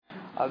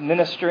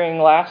ministering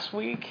last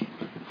week.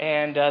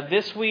 And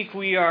this week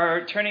we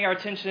are turning our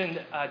attention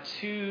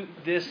to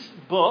this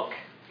book.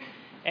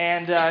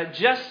 And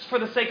just for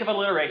the sake of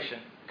alliteration,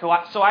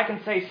 so I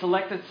can say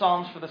selected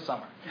Psalms for the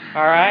summer.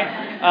 All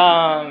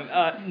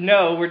right?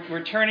 No,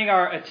 we're turning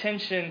our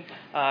attention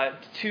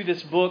to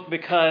this book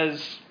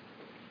because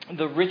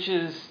the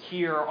riches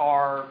here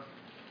are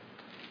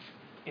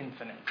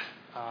infinite.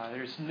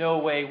 There's no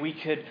way we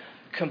could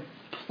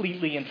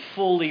completely and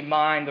fully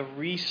mine the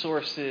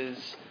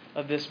resources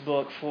of this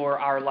book for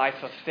our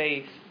life of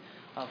faith,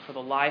 for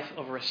the life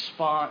of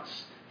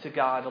response to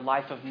God, the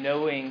life of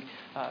knowing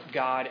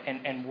God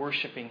and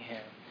worshiping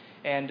Him.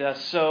 And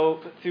so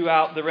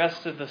throughout the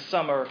rest of the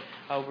summer,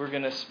 we're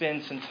going to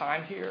spend some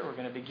time here. We're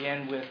going to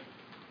begin with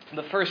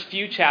the first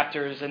few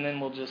chapters, and then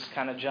we'll just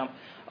kind of jump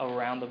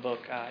around the book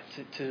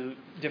to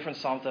different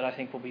Psalms that I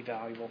think will be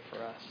valuable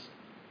for us.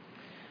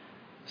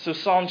 So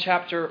Psalm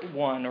chapter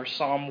 1, or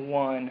Psalm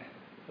 1,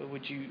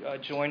 would you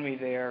join me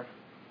there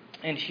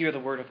and hear the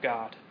word of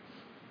God?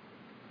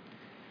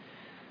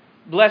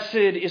 Blessed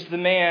is the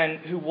man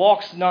who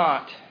walks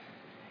not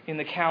in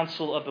the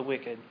counsel of the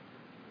wicked,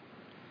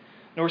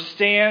 nor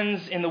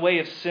stands in the way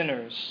of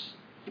sinners,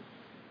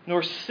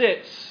 nor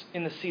sits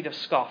in the seat of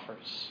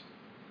scoffers.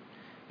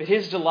 But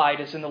his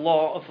delight is in the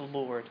law of the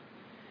Lord,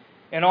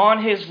 and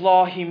on his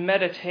law he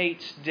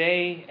meditates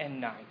day and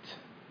night.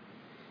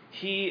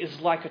 He is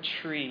like a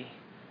tree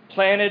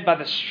planted by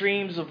the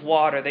streams of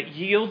water that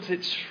yields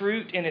its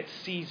fruit in its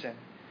season,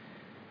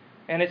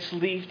 and its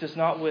leaf does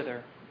not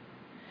wither.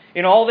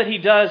 In all that he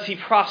does, he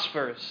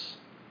prospers.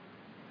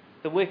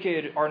 The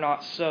wicked are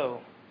not so,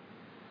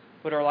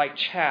 but are like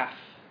chaff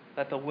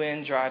that the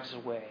wind drives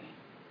away.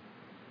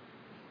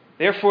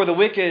 Therefore the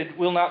wicked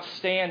will not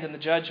stand in the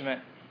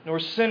judgment, nor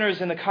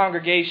sinners in the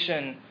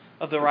congregation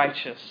of the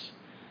righteous.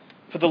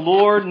 For the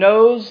Lord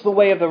knows the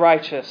way of the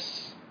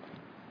righteous,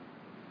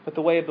 but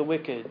the way of the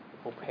wicked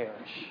will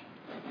perish.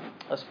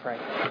 Let's pray.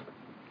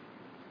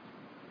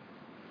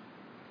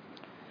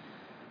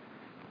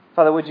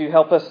 Father, would you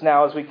help us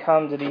now as we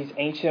come to these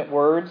ancient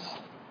words?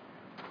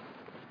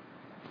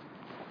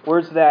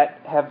 Words that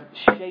have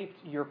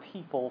shaped your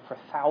people for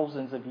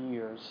thousands of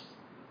years.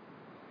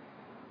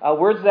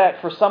 Words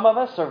that for some of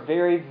us are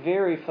very,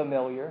 very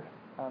familiar.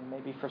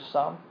 Maybe for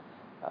some,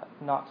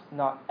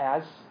 not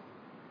as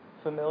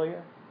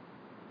familiar.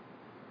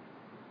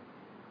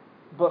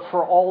 But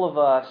for all of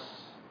us,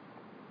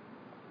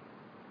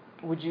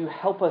 would you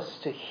help us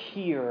to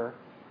hear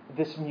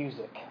this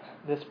music,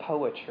 this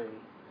poetry,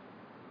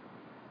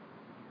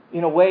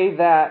 in a way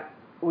that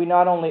we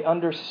not only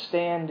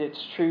understand its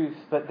truth,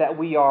 but that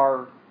we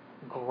are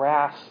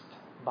grasped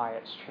by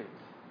its truth,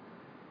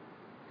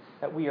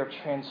 that we are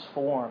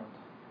transformed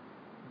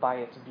by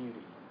its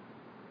beauty.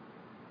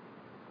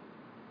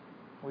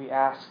 We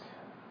ask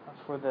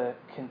for the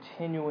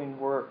continuing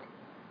work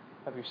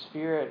of your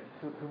Spirit,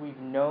 who we've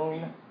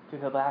known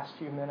through the last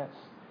few minutes.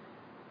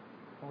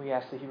 And we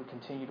ask that He would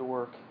continue to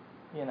work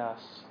in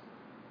us.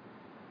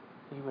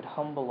 He would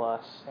humble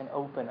us and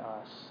open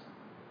us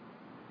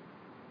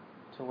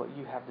to what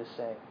you have to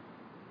say.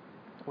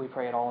 We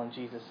pray it all in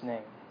Jesus'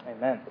 name.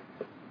 Amen.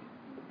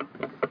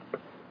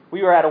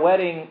 We were at a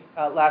wedding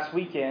last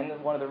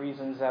weekend. One of the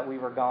reasons that we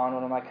were gone,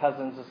 one of my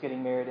cousins was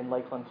getting married in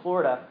Lakeland,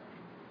 Florida.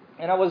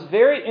 And I was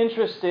very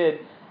interested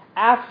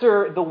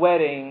after the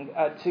wedding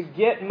to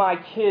get my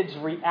kids'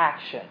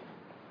 reaction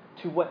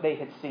to what they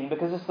had seen,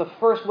 because it's the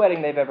first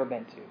wedding they've ever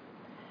been to.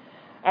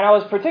 And I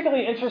was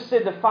particularly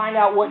interested to find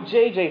out what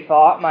JJ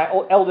thought, my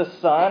eldest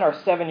son, our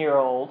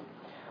 7-year-old,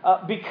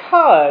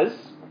 because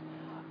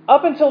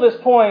up until this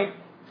point,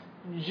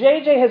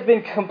 JJ has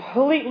been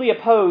completely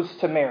opposed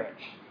to marriage.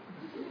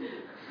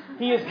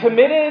 He is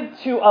committed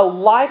to a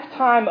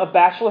lifetime of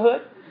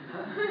bachelorhood,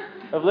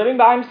 of living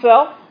by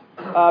himself.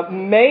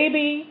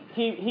 Maybe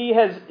he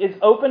is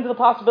open to the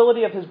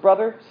possibility of his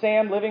brother,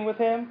 Sam, living with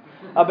him.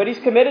 But he's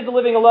committed to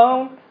living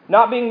alone,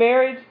 not being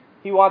married.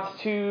 He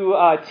wants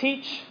to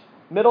teach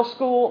middle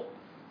school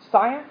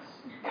science,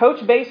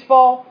 coach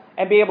baseball,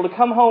 and be able to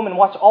come home and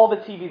watch all the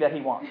TV that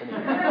he wants.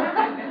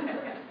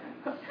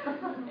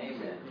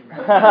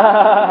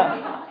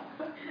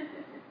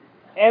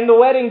 And the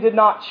wedding did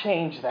not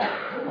change that.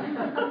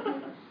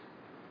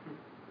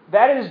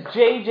 That is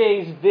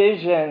JJ's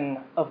vision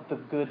of the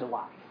good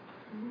life.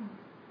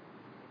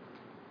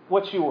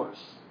 What's yours?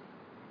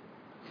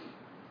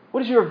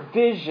 What is your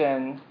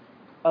vision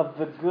of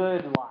the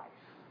good life?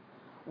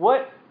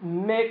 What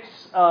mix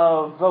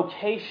of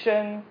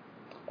vocation,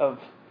 of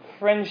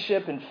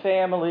friendship and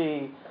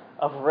family,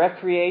 of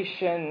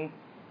recreation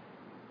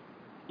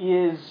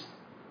is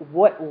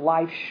what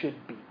life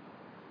should be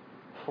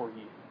for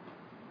you?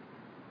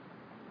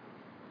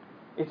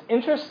 It's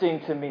interesting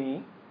to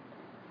me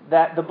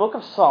that the book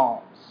of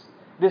Psalms,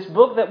 this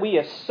book that we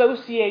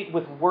associate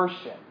with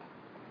worship,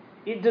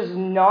 it does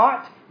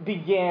not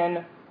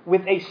begin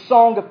with a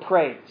song of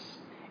praise.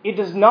 It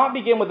does not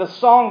begin with a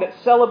song that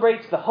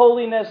celebrates the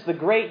holiness, the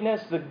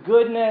greatness, the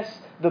goodness,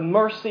 the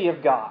mercy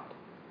of God.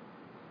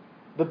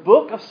 The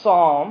book of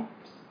Psalms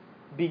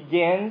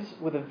begins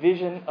with a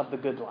vision of the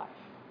good life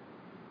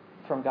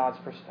from God's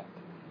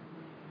perspective.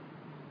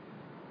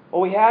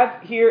 What we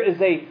have here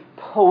is a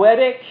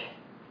poetic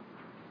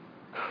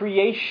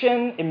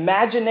creation,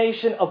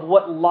 imagination of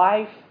what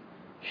life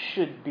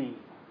should be.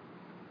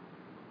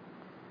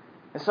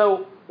 And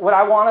so what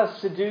I want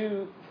us to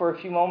do for a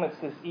few moments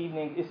this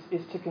evening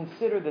is to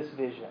consider this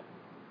vision,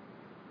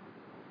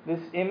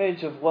 this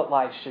image of what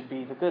life should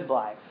be, the good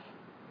life,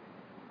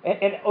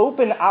 and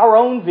open our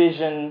own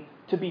vision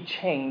to be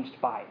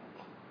changed by it.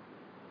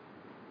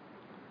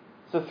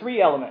 So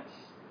 3 elements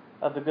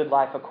of the good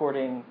life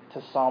according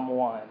to Psalm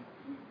 1.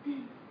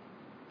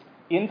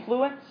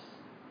 Influence,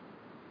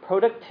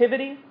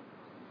 productivity,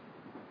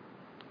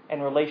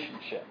 and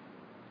relationship.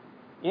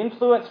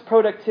 Influence,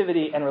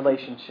 productivity, and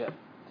relationship.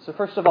 So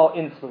first of all,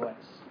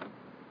 influence.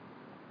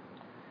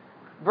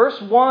 Verse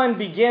 1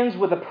 begins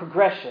with a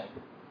progression.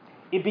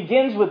 It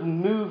begins with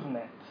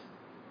movement.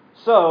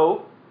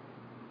 So,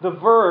 the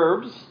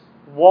verbs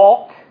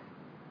walk,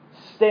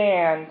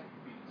 stand,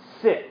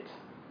 sit.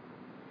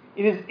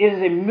 It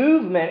is a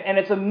movement, and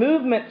it's a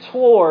movement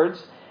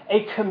towards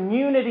a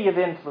community of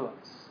influence.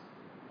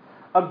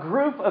 A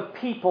group of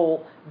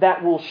people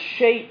that will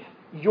shape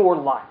your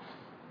life.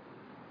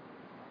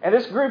 And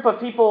this group of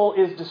people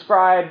is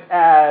described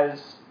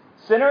as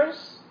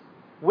sinners,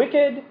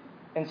 wicked,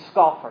 and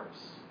scoffers.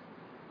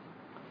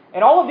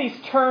 And all of these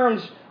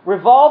terms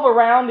revolve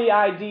around the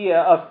idea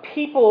of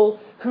people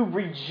who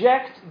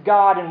reject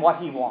God and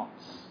what He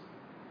wants.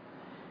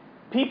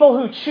 People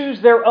who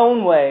choose their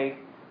own way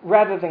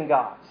rather than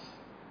God's.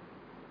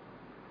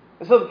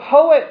 And so the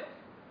poet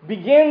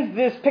begins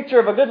this picture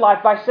of a good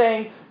life by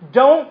saying,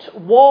 don't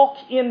walk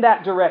in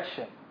that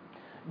direction.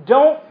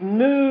 Don't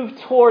move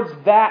towards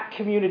that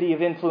community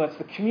of influence,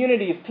 the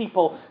community of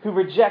people who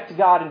reject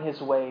God and His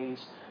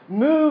ways.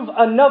 Move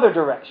another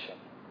direction.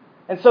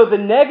 And so the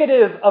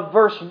negative of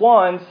verse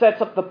 1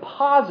 sets up the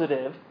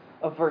positive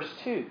of verse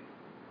 2.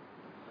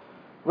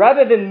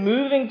 Rather than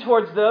moving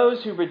towards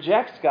those who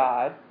reject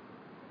God,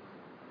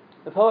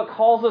 the poet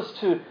calls us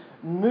to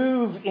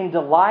move in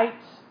delight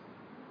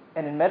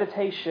and in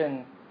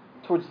meditation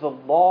towards the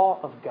law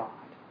of God,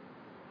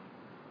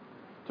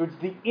 towards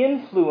the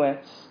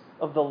influence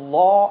of the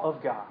law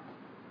of God.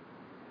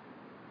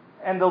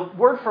 And the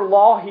word for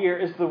law here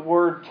is the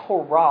word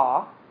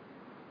Torah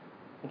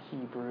in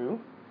Hebrew.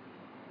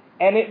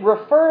 And it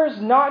refers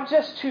not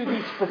just to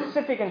the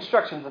specific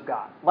instructions of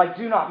God, like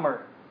do not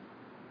murder.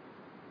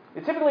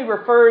 It typically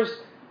refers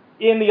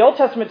in the Old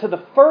Testament to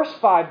the first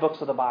 5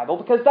 books of the Bible,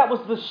 because that was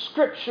the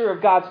scripture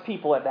of God's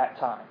people at that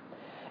time.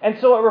 And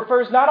so it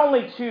refers not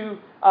only to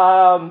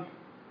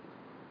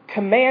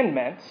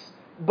commandments,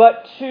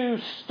 but to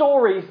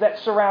stories that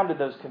surrounded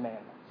those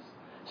commandments.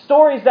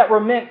 Stories that were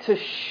meant to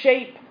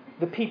shape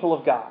the people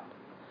of God.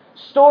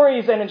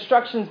 Stories and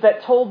instructions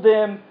that told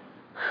them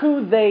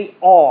who they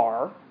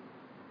are,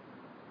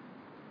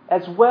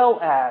 as well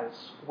as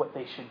what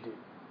they should do.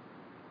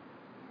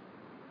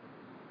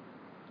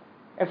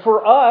 And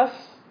for us,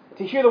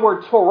 to hear the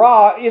word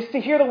Torah is to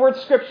hear the word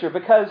Scripture,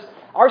 because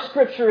our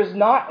Scripture is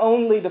not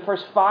only the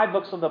first 5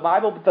 books of the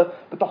Bible,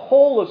 but the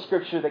whole of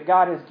Scripture that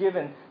God has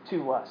given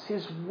to us,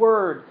 His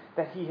Word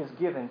that He has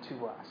given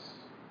to us.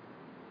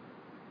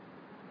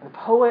 And the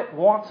poet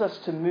wants us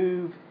to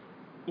move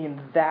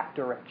in that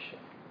direction.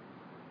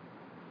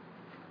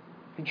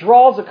 He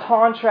draws a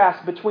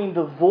contrast between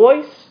the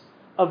voice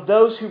of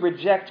those who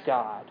reject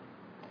God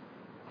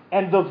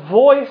and the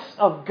voice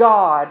of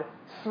God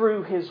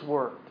through His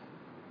Word.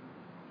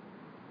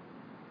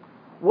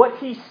 What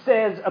He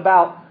says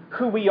about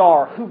who we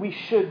are, who we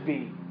should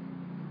be,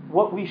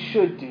 what we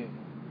should do.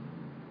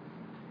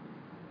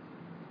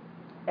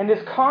 And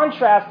this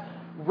contrast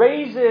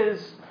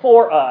raises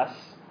for us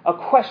a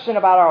question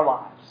about our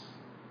lives.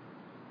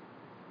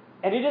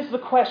 And it is the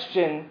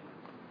question,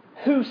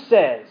 who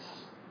says?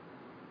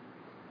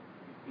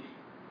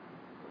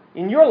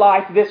 In your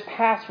life this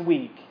past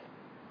week,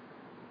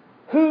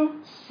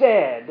 who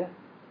said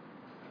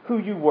who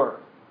you were,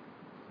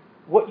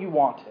 what you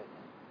wanted,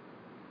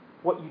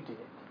 what you did?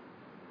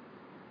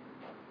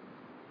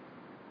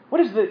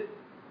 What is the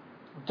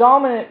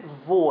dominant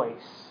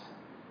voice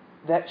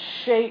that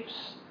shapes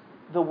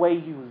the way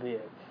you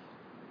live?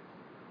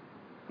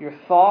 Your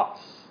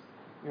thoughts,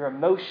 your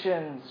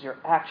emotions, your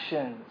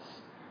actions,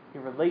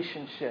 your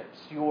relationships,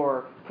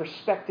 your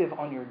perspective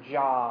on your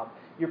job,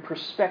 your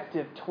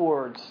perspective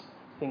towards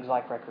things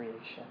like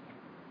recreation.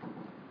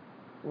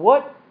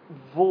 What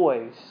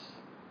voice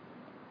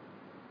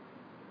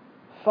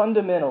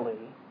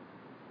fundamentally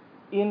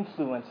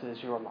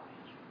influences your life?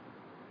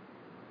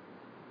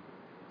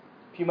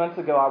 A few months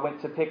ago, I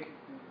went to pick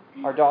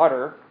our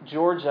daughter,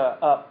 Georgia,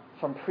 up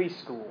from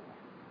preschool.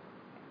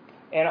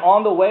 And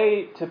on the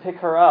way to pick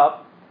her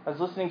up, I was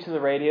listening to the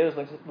radio, I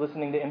was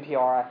listening to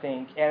NPR, I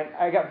think, and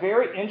I got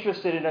very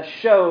interested in a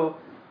show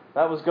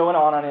that was going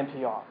on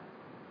NPR.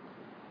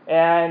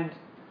 And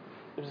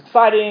it was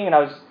exciting, and I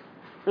was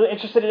really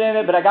interested in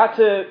it, but I got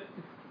to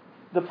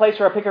the place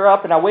where I pick her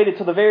up, and I waited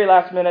till the very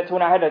last minute to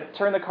when I had to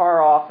turn the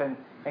car off and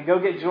go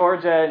get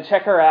Georgia and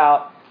check her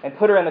out. and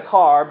put her in the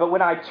car. But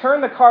when I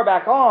turned the car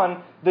back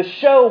on, the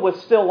show was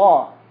still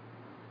on.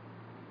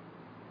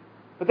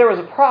 But there was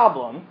a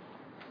problem,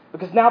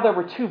 because now there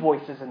were two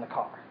voices in the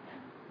car.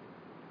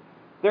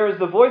 There was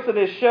the voice of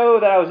this show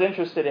that I was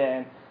interested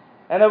in,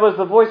 and there was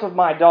the voice of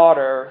my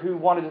daughter who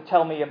wanted to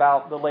tell me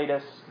about the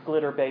latest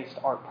glitter-based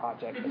art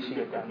project that she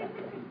had done that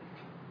day.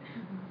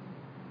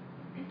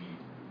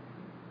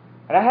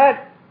 And I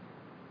had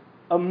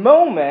a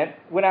moment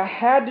when I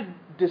had to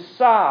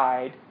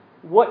decide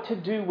what to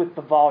do with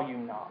the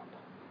volume knob.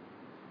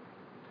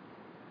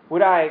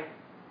 Would I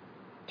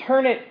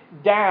turn it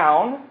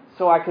down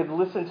so I could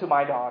listen to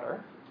my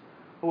daughter?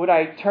 Or would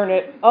I turn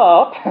it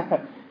up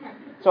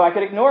so I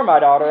could ignore my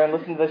daughter and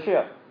listen to the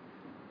show?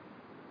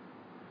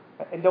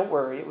 And don't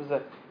worry, it was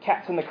a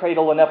cat's in the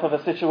cradle enough of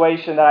a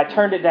situation that I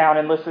turned it down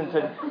and listened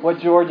to what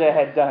Georgia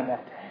had done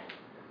that day.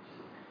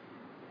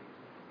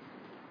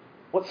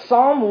 What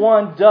Psalm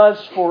 1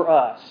 does for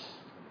us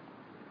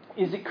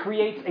is it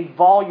creates a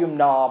volume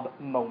knob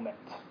moment.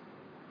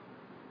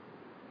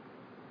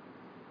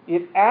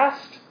 It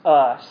asks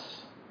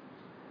us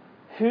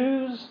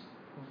whose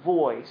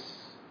voice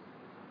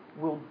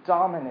will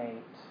dominate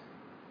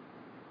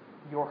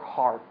your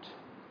heart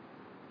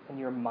and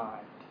your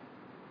mind.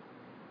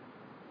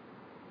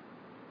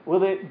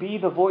 Will it be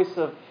the voice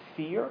of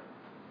fear?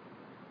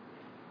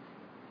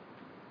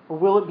 Or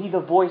will it be the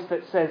voice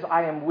that says,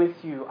 I am with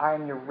you, I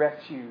am your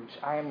refuge,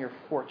 I am your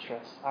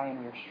fortress, I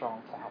am your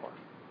strong tower?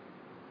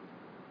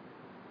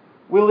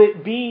 Will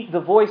it be the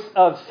voice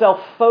of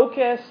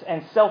self-focus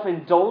and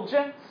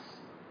self-indulgence?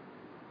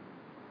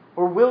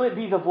 Or will it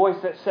be the voice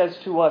that says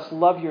to us,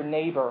 love your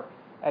neighbor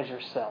as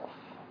yourself?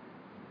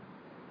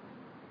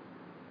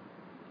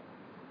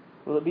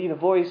 Will it be the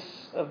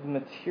voice of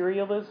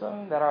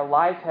materialism, that our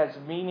life has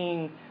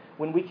meaning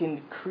when we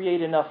can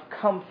create enough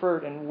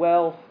comfort and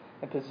wealth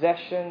and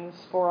possessions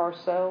for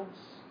ourselves?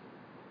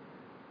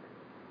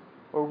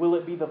 Or will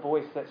it be the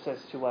voice that says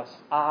to us,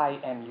 I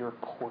am your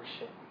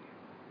portion.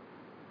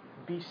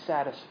 Be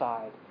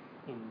satisfied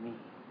in me.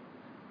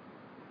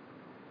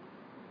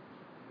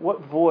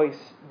 What voice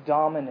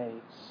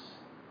dominates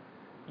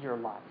your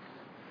life?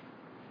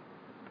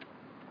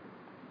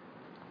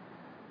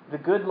 The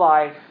good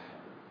life,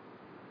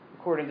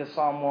 according to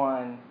Psalm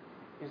 1,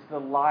 is the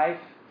life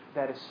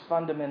that is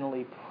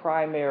fundamentally,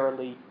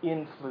 primarily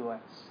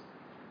influenced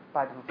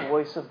by the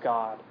voice of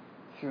God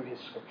through His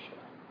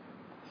Scripture,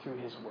 through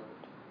His Word.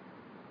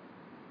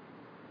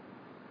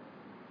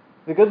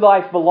 The good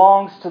life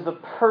belongs to the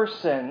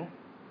person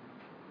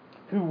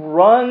who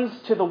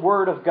runs to the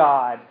Word of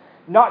God,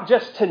 not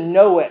just to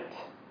know it,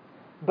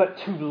 but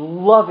to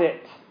love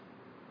it,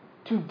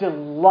 to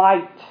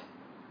delight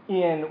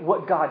in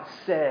what God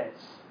says.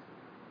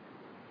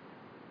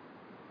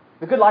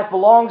 The good life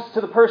belongs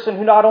to the person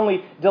who not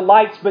only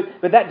delights, but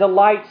that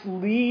delight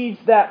leads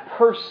that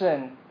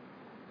person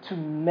to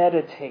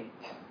meditate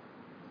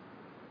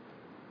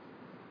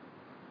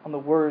on the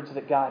words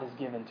that God has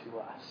given to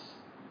us.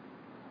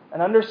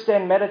 And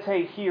understand,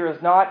 meditate here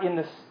is not in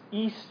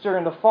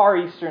the far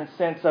eastern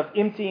sense of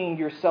emptying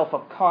yourself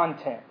of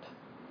content.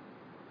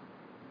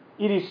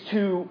 It is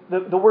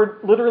the word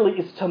literally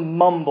is to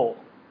mumble.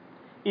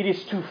 It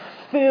is to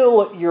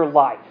fill your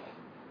life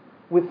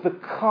with the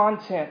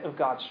content of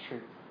God's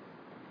truth.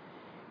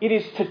 It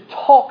is to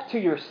talk to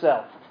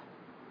yourself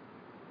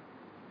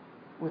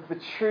with the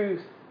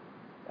truth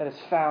that is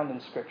found in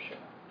Scripture.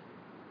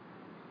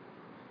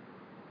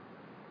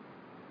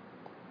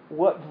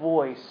 What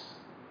voice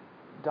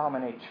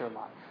dominates your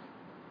life?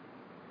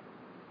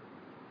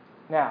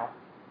 Now,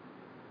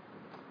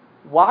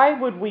 why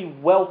would we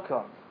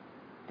welcome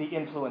the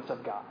influence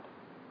of God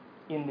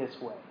in this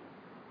way?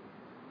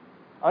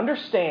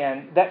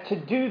 Understand that to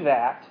do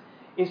that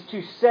is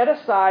to set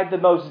aside the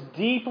most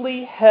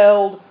deeply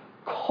held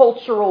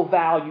cultural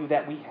value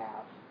that we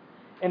have,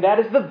 and that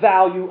is the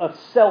value of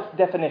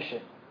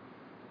self-definition.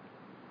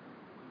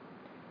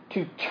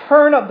 To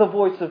turn up the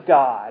voice of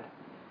God,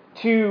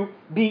 to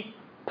be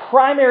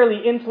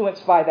primarily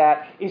influenced by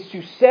that, is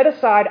to set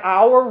aside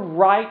our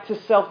right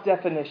to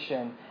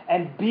self-definition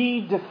and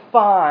be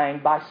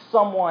defined by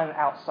someone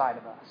outside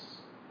of us.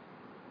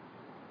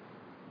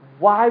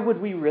 Why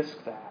would we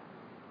risk that?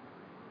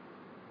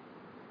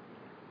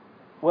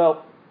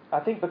 Well, I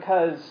think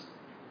because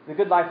the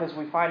good life as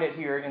we find it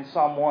here in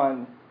Psalm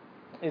 1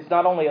 is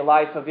not only a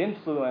life of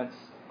influence,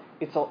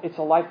 it's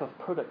a life of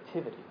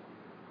productivity.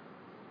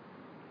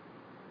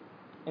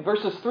 In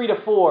verses 3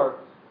 to 4,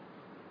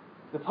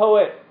 the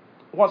poet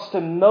wants to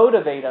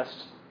motivate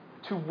us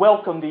to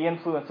welcome the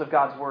influence of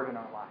God's Word in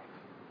our life.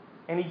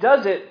 And he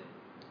does it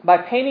by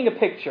painting a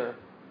picture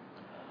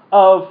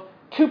of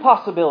two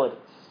possibilities,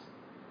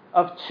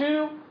 of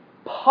two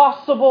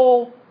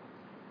possible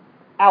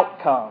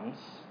outcomes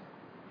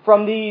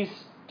from these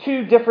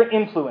two different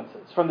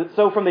influences. From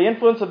the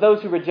influence of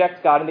those who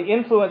reject God and the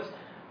influence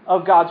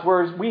of God's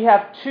words, we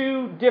have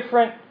two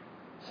different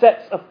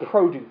sets of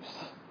produce.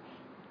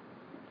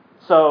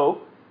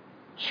 So,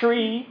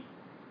 tree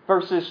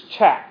versus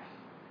chaff.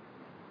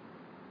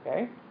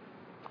 Okay?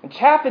 And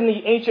chaff in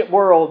the ancient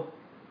world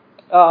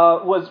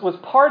was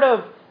part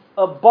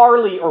of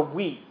barley or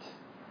wheat.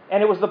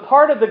 And it was the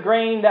part of the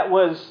grain that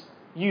was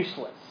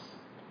useless.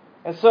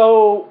 And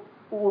so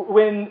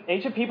when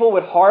ancient people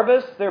would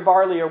harvest their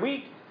barley or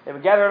wheat, they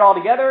would gather it all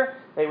together.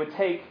 They would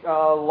take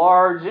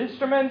large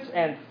instruments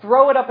and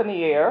throw it up in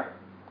the air.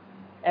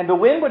 And the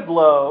wind would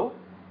blow,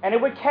 and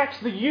it would catch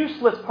the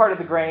useless part of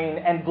the grain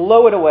and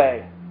blow it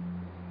away.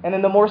 And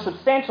then the more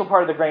substantial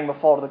part of the grain would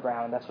fall to the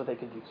ground, and that's what they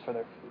could use for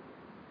their food.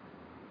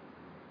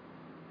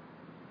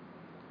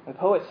 The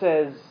poet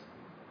says,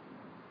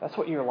 that's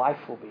what your life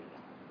will be.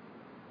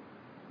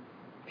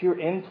 If you're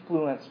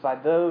influenced by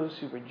those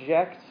who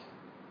reject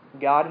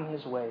God and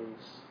His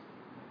ways,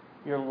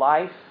 your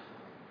life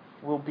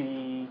will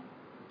be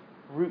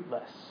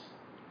rootless,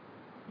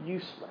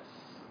 useless.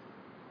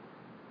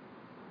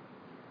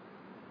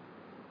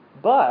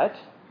 But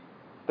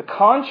the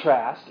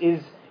contrast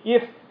is,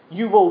 if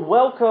you will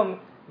welcome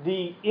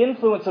the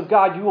influence of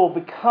God, you will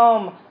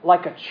become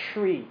like a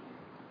tree,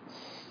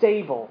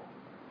 stable,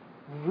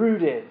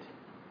 rooted,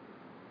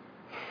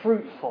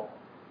 fruitful.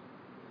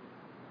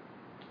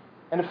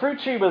 And a fruit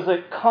tree was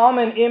a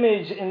common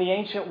image in the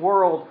ancient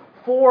world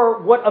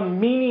for what a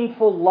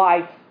meaningful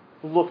life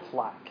looked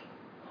like.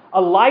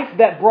 A life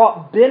that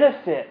brought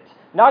benefit,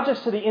 not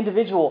just to the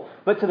individual,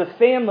 but to the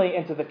family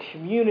and to the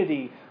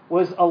community,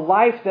 was a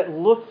life that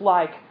looked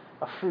like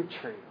a fruit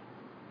tree.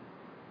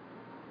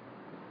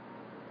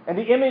 And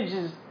the image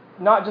is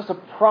not just a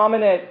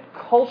prominent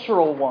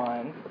cultural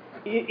one,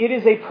 it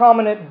is a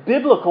prominent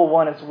biblical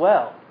one as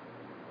well.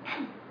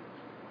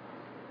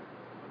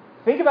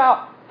 Think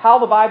about how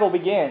the Bible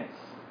begins.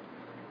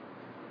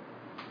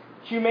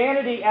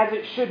 Humanity as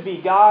it should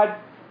be. God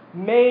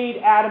made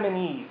Adam and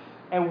Eve.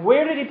 And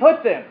where did He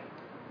put them?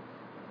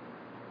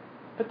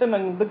 Put them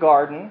in the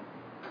garden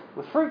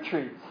with fruit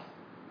trees.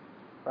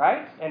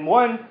 Right? And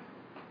one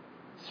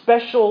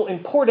special,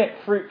 important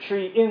fruit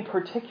tree in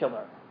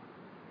particular.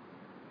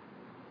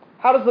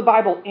 How does the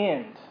Bible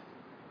end?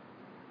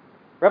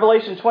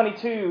 Revelation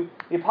 22,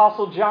 the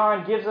Apostle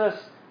John gives us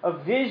a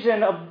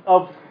vision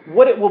of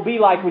what it will be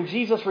like when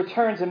Jesus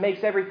returns and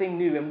makes everything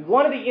new. And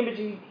one of the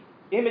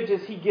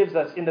images he gives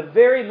us in the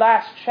very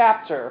last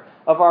chapter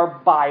of our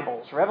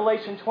Bibles,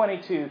 Revelation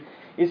 22,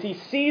 is he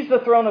sees the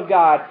throne of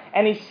God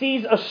and he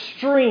sees a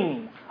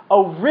stream,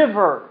 a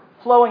river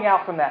flowing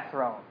out from that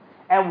throne.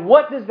 And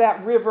what does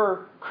that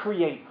river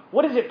create?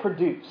 What does it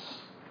produce?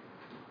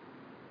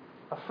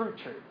 A fruit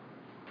tree.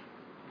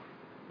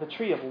 The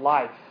tree of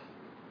life.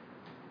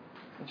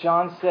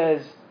 John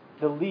says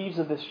the leaves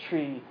of this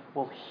tree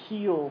will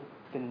heal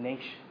the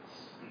nations.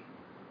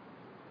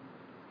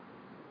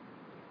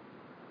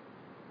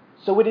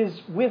 So it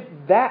is with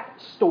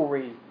that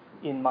story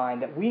in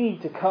mind that we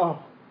need to come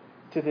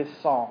to this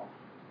psalm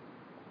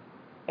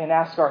and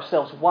ask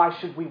ourselves, why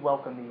should we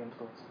welcome the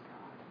influence of God?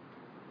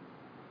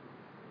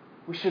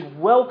 We should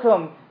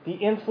welcome the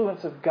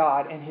influence of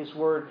God and His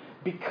Word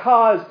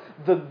because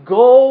the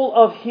goal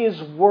of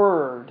His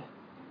Word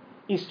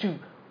is to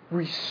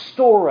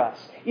restore us.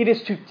 It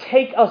is to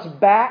take us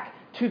back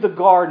to the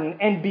garden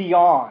and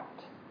beyond.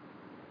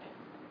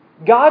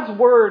 God's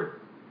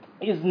Word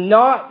is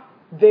not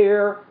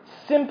there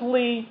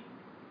simply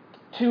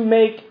to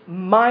make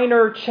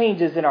minor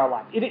changes in our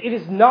life. It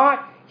is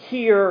not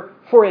here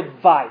for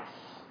advice.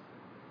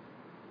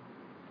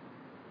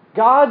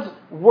 God's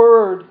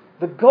Word,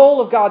 the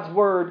goal of God's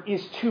Word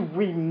is to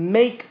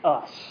remake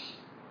us,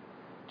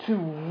 to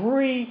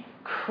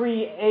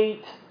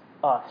recreate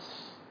us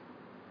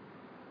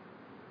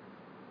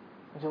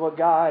into what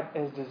God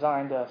has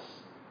designed us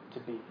to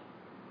be.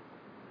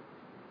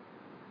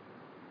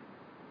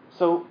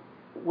 So,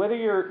 whether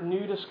you're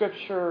new to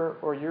Scripture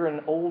or you're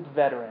an old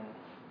veteran,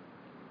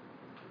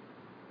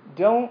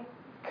 don't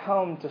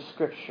come to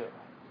Scripture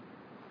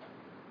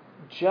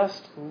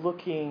just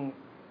looking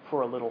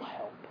for a little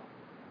help.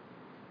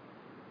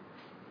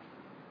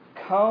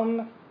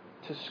 Come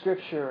to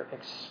Scripture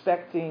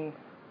expecting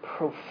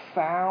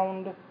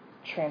profound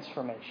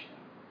transformation.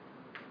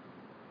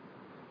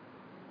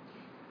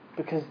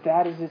 Because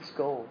that is its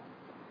goal.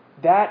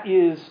 That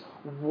is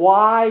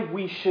why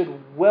we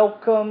should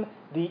welcome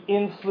the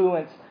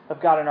influence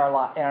of God in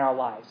our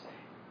lives.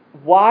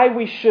 Why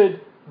we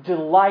should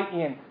delight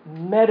in,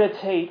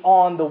 meditate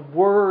on the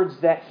words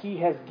that He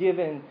has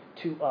given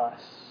to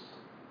us.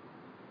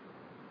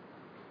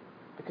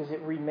 Because it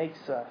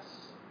remakes us.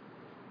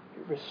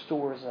 It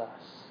restores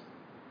us.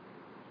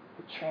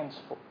 It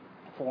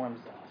transforms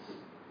us.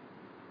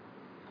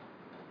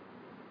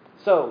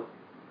 So,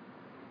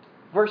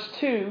 verse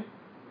 2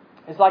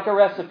 is like a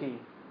recipe.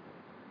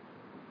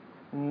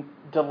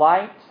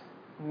 Delight,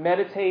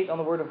 meditate on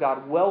the Word of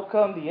God.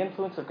 Welcome the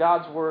influence of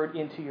God's Word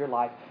into your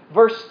life.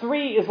 Verse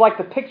 3 is like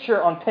the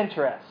picture on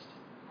Pinterest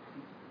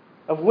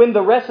of when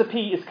the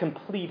recipe is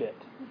completed.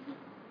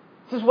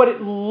 This is what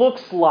it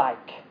looks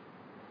like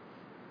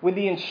when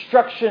the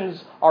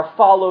instructions are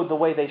followed the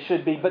way they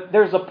should be. But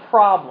there's a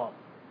problem.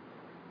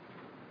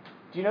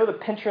 Do you know the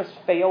Pinterest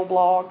fail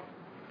blog?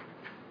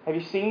 Have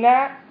you seen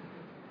that?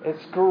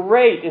 It's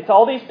great. It's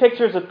all these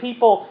pictures of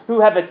people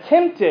who have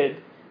attempted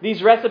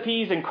these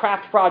recipes and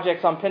craft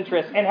projects on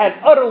Pinterest and had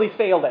utterly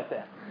failed at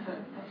them.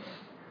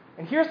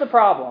 And here's the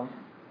problem.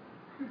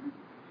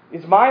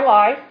 Is my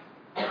life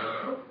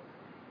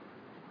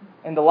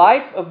and the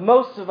life of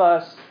most of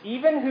us,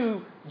 even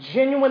who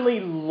genuinely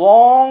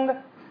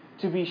long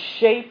to be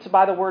shaped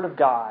by the Word of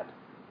God,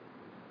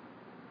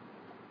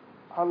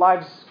 our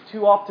lives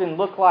too often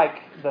look like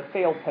the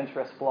failed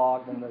Pinterest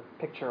blog than the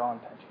picture on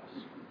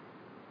Pinterest.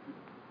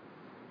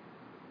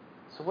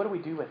 So what do we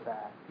do with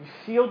that? You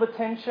feel the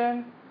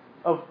tension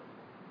of,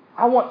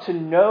 I want to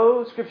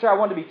know Scripture, I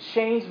want to be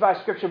changed by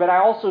Scripture, but I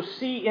also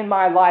see in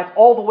my life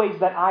all the ways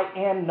that I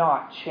am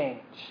not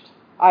changed.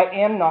 I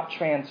am not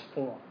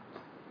transformed.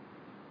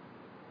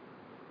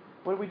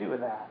 What do we do with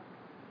that?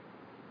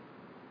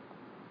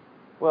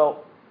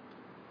 Well,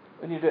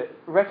 we need to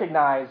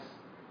recognize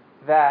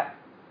that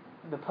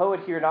the poet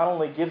here not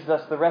only gives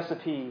us the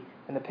recipe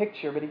and the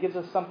picture, but he gives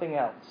us something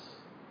else.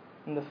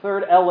 And the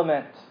third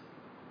element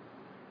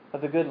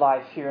of the good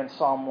life here in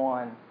Psalm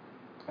 1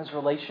 is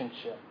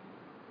relationship.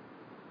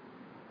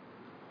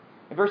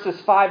 In verses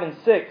 5 and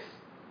 6,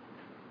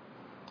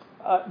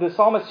 the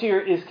psalmist here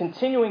is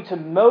continuing to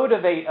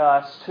motivate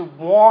us to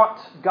want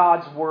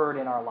God's Word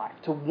in our life,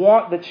 to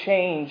want the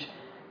change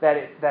that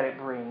it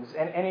brings.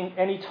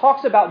 And he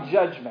talks about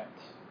judgment.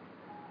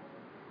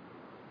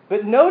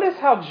 But notice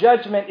how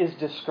judgment is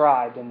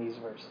described in these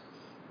verses.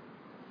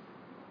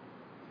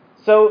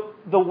 So,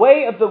 the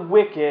way of the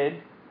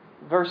wicked,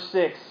 verse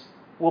 6,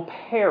 will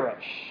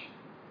perish.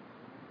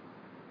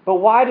 But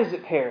why does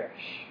it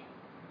perish?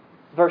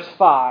 Verse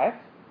 5,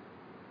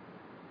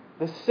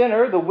 the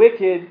sinner, the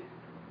wicked,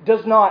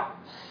 does not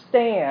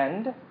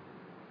stand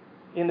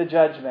in the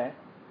judgment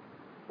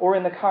or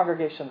in the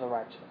congregation of the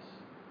righteous.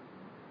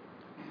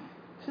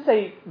 This is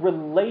a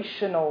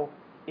relational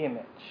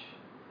image.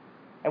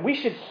 And we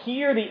should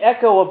hear the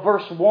echo of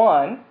verse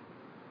 1,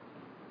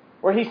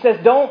 where he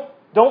says,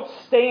 don't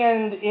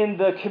stand in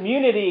the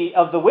community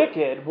of the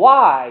wicked.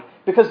 Why?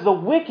 Because the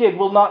wicked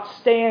will not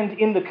stand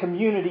in the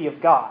community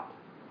of God.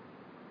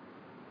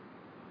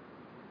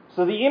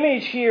 So the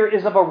image here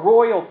is of a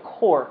royal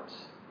court.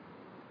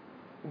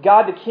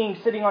 God the King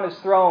sitting on his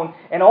throne,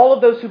 and all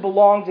of those who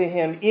belong to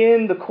him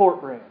in the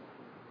courtroom.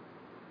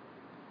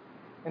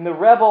 And the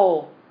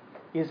rebel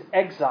is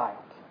exiled,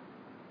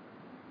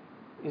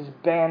 is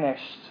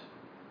banished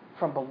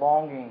from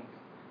belonging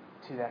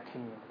to that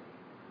community.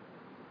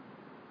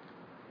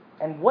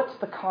 And what's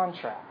the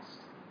contrast?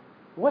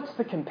 What's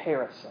the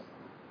comparison?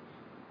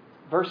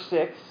 Verse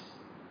 6,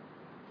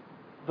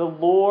 the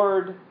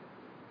Lord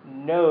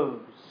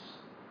knows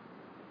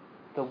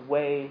the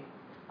way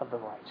of the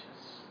righteous.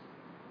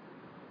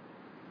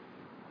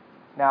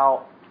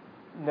 Now,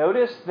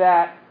 notice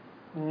that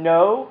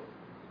know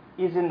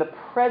is in the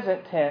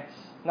present tense,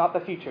 not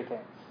the future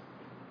tense.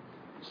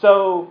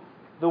 So,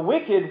 the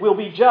wicked will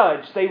be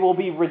judged. They will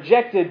be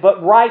rejected.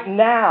 But right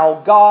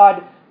now,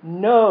 God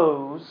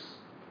knows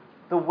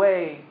the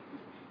way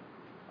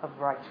of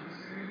righteous.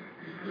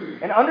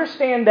 And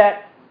understand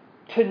that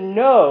to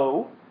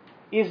know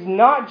is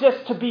not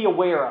just to be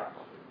aware of.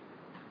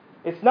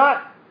 It's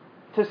not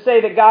to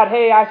say that God,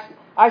 hey,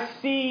 I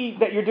see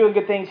that you're doing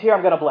good things here,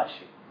 I'm going to bless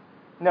you.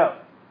 No.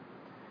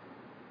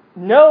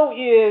 Know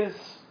is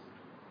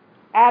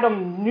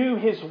Adam knew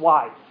his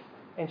wife,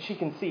 and she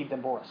conceived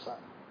and bore a son.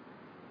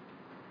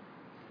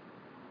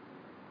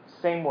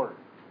 Same word.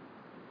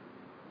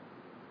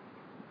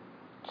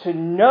 To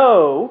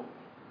know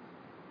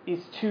is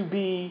to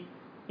be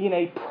in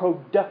a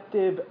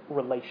productive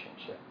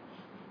relationship.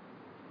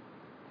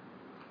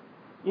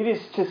 It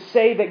is to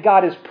say that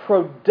God is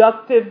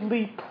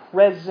productively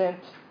present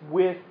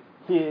with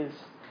his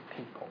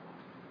people.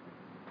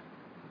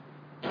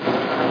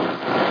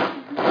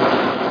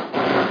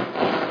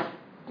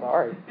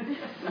 Sorry.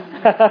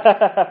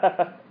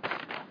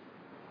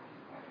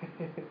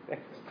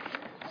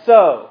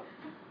 So,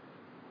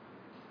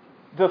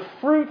 the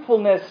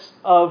fruitfulness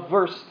of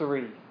verse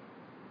 3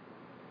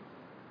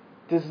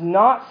 does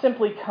not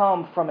simply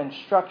come from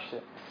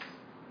instructions.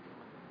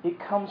 It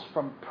comes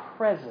from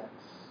presence.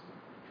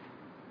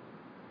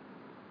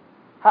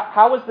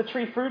 How is the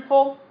tree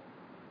fruitful?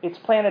 It's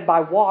planted by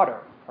water,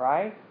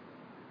 right?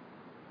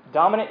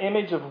 Dominant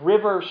image of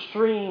river,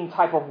 stream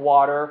type of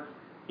water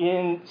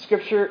in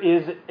Scripture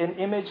is an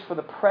image for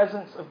the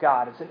presence of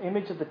God. It's an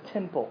image of the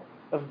temple,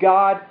 of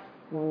God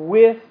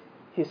with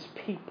his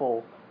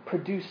people,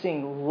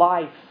 producing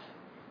life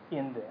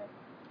in them.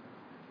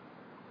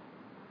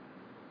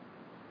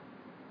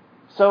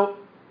 So,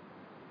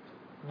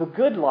 the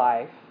good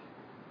life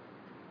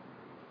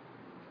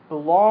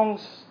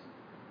belongs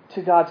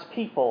to God's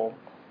people,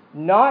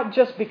 not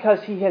just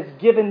because he has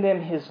given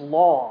them his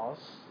laws,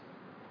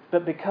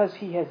 but because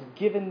he has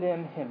given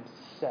them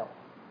himself.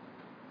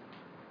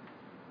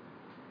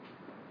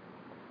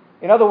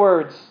 In other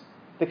words,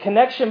 the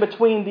connection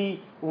between the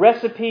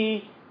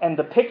recipe and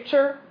the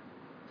picture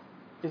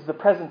is the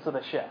presence of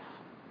the chef.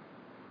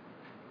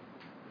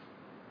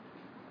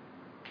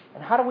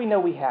 And how do we know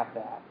we have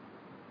that?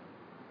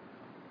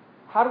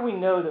 How do we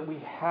know that we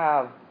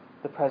have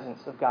the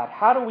presence of God?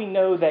 How do we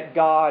know that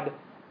God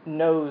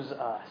knows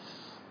us?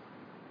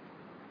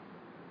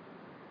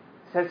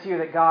 It says here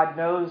that God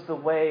knows the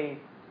way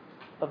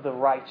of the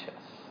righteous.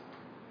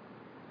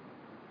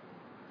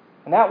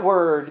 And that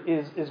word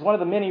is one of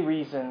the many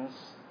reasons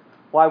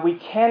why we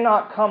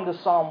cannot come to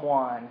Psalm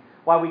 1,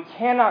 why we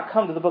cannot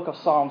come to the book of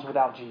Psalms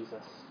without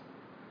Jesus.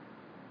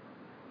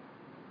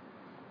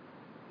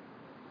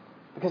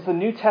 Because the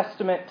New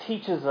Testament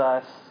teaches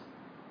us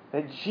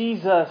that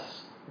Jesus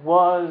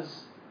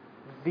was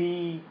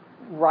the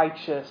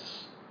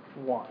righteous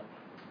one.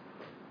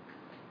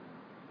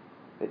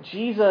 That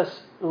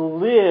Jesus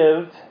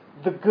lived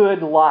the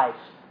good life,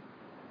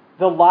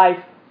 the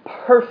life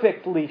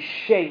perfectly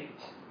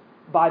shaped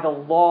by the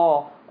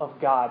law of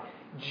God.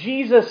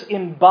 Jesus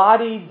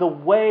embodied the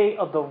way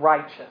of the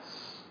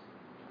righteous.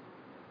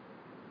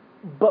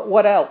 But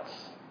what else?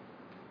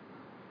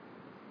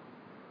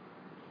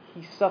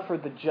 He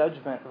suffered the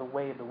judgment of the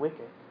way of the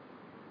wicked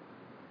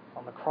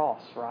on the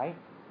cross, right?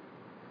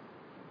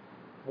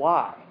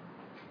 Why?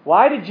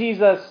 Why did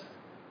Jesus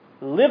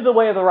live the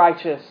way of the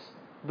righteous,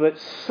 but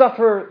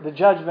suffer the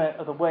judgment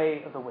of the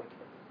way of the wicked?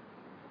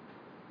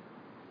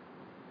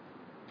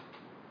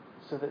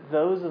 So that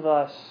those of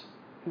us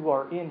who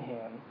are in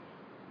Him,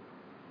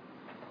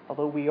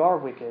 although we are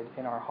wicked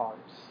in our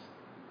hearts,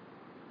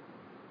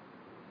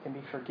 can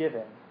be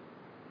forgiven.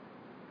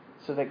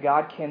 So that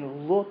God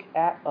can look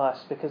at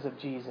us because of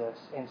Jesus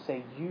and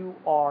say, you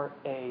are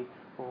a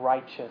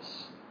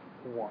righteous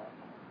one.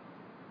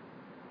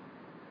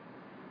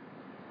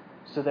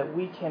 So that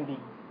we can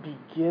be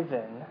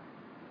given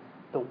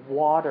the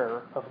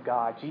water of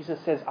God. Jesus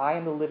says, I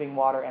am the living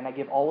water, and I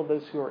give all of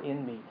those who are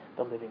in me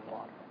the living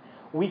water.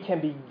 We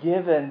can be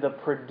given the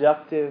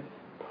productive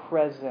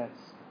presence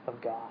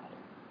of God.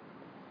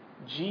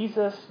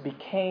 Jesus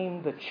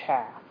became the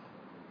chaff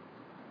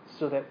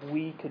so that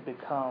we could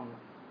become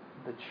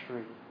the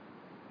tree.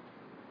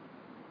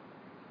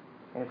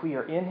 And if we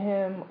are in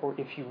Him, or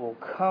if you will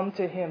come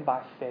to Him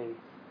by faith,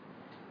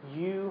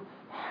 you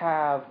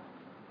have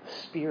the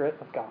Spirit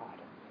of God,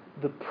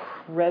 the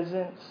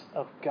presence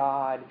of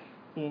God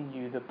in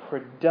you, the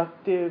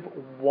productive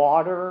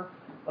water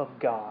of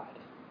God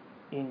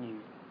in you.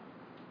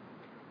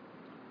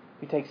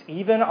 He takes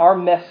even our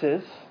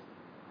messes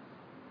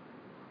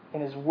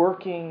and is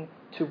working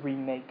to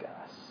remake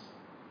us.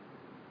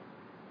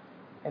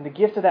 And the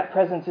gift of that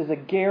presence is a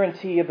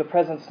guarantee of the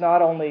presence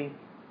not only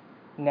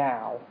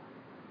now,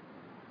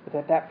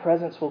 but that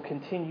presence will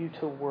continue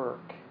to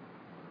work,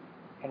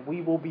 and we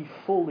will be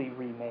fully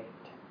remade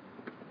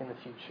in the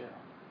future.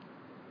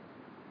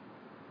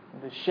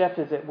 The chef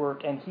is at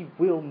work, and he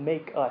will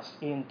make us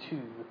into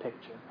the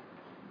picture.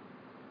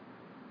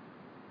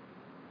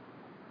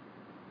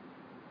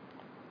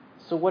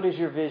 So what is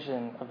your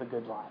vision of the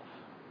good life?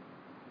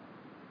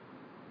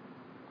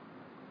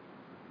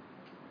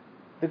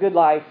 The good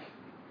life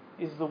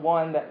is the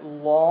one that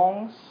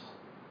longs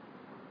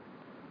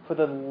for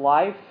the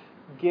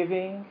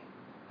life-giving,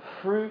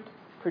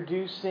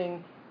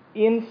 fruit-producing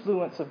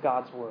influence of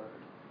God's Word.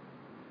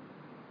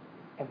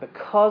 And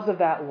because of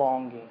that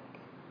longing,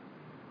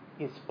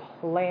 is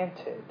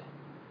planted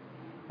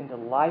in the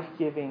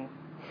life-giving,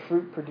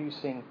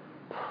 fruit-producing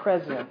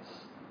presence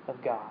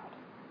of God,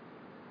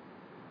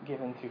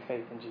 given through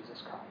faith in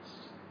Jesus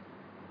Christ.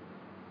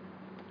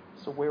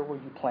 So where will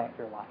you plant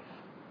your life?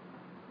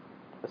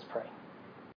 Let's pray.